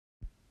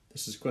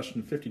This is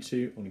question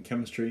 52 on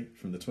chemistry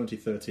from the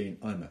 2013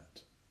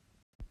 IMAT.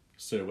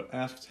 So we're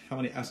asked how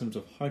many atoms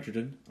of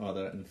hydrogen are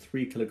there in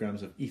 3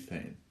 kilograms of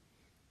ethane,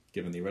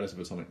 given the relative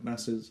atomic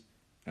masses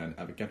and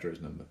Avogadro's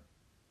number.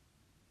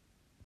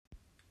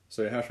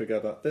 So how should we go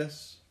about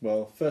this?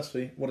 Well,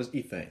 firstly, what is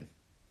ethane?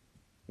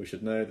 We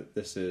should know that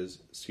this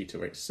is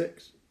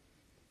C2H6.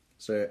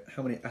 So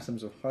how many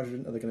atoms of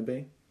hydrogen are there going to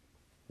be?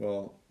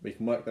 Well, we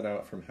can work that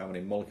out from how many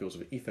molecules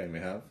of ethane we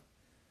have.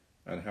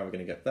 And how are we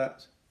going to get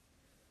that?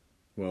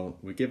 Well,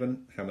 we're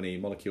given how many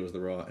molecules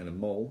there are in a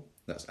mole.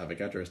 That's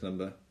Avogadro's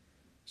number.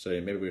 So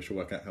maybe we should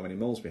work out how many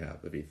moles we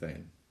have of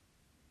ethane.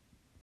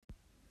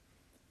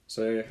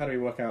 So how do we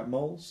work out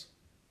moles?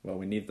 Well,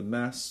 we need the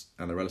mass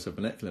and the relative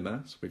molecular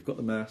mass. We've got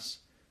the mass,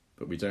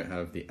 but we don't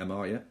have the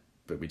MR yet,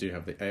 but we do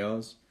have the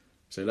ARs.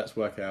 So let's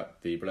work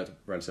out the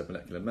relative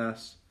molecular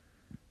mass.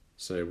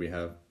 So we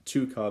have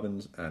 2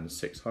 carbons and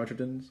 6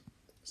 hydrogens.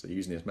 So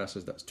using these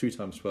masses, that's 2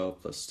 times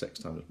 12 plus 6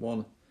 times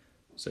 1.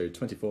 So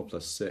 24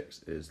 plus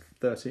 6 is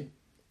 30.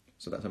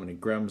 So that's how many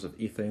grams of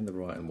ethane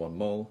there are in 1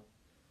 mole.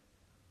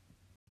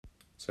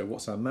 So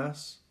what's our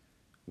mass?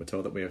 We're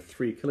told that we have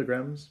 3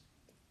 kilograms,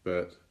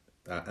 but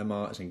our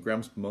MR is in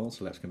grams per mole,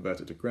 so let's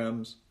convert it to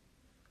grams.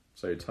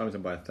 So times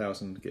it by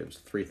 1,000 gives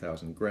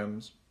 3,000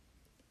 grams.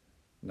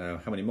 Now,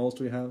 how many moles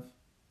do we have?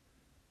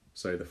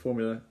 So the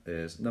formula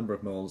is number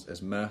of moles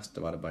is mass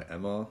divided by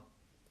MR.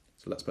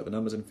 So let's put the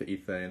numbers in for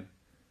ethane.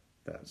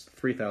 That's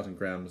 3,000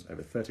 grams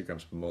over 30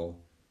 grams per mole,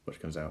 which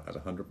comes out as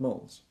 100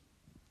 moles.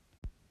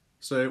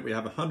 So we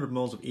have 100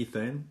 moles of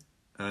ethane,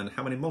 and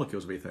how many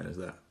molecules of ethane is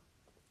there?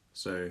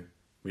 So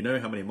we know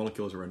how many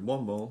molecules are in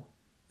 1 mole,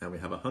 and we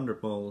have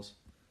 100 moles,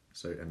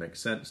 so it makes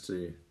sense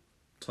to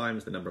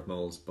times the number of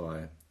moles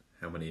by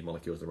how many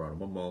molecules there are in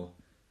 1 mole.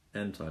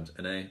 N times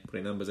Na,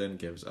 putting numbers in,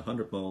 gives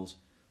 100 moles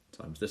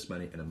times this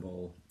many in a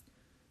mole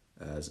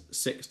as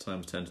 6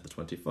 times 10 to the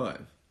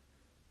 25,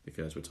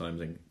 because we're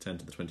timesing 10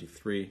 to the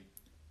 23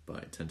 by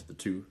 10 to the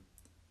 2.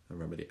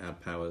 Remember the add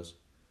powers.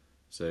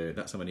 So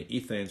that's how many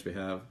ethanes we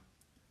have,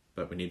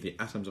 but we need the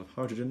atoms of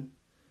hydrogen.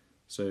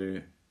 So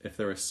if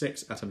there are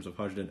 6 atoms of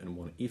hydrogen in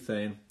 1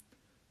 ethane,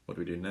 what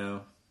do we do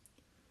now?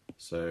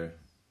 So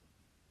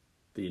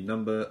the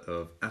number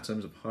of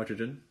atoms of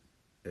hydrogen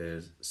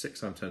is 6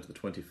 times 10 to the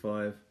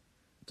 25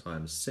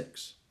 times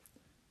 6,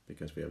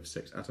 because we have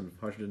 6 atoms of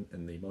hydrogen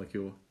in the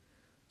molecule.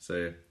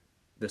 So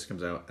this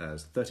comes out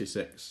as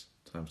 36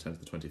 times 10 to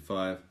the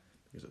 25,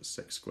 because it's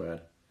 6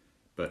 squared.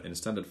 But in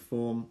standard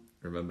form,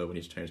 remember we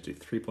need to change to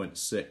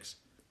 3.6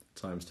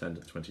 times 10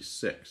 to the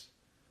 26.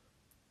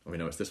 Well, we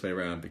know it's this way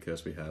around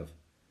because we have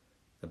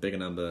a bigger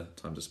number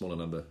times a smaller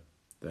number,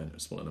 then a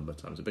smaller number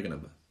times a bigger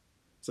number.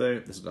 So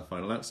this is our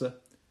final answer.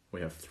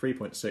 We have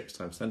 3.6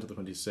 times 10 to the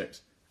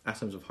 26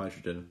 atoms of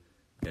hydrogen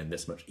in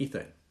this much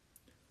ethane.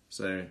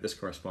 So this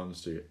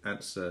corresponds to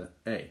answer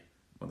A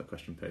on the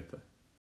question paper.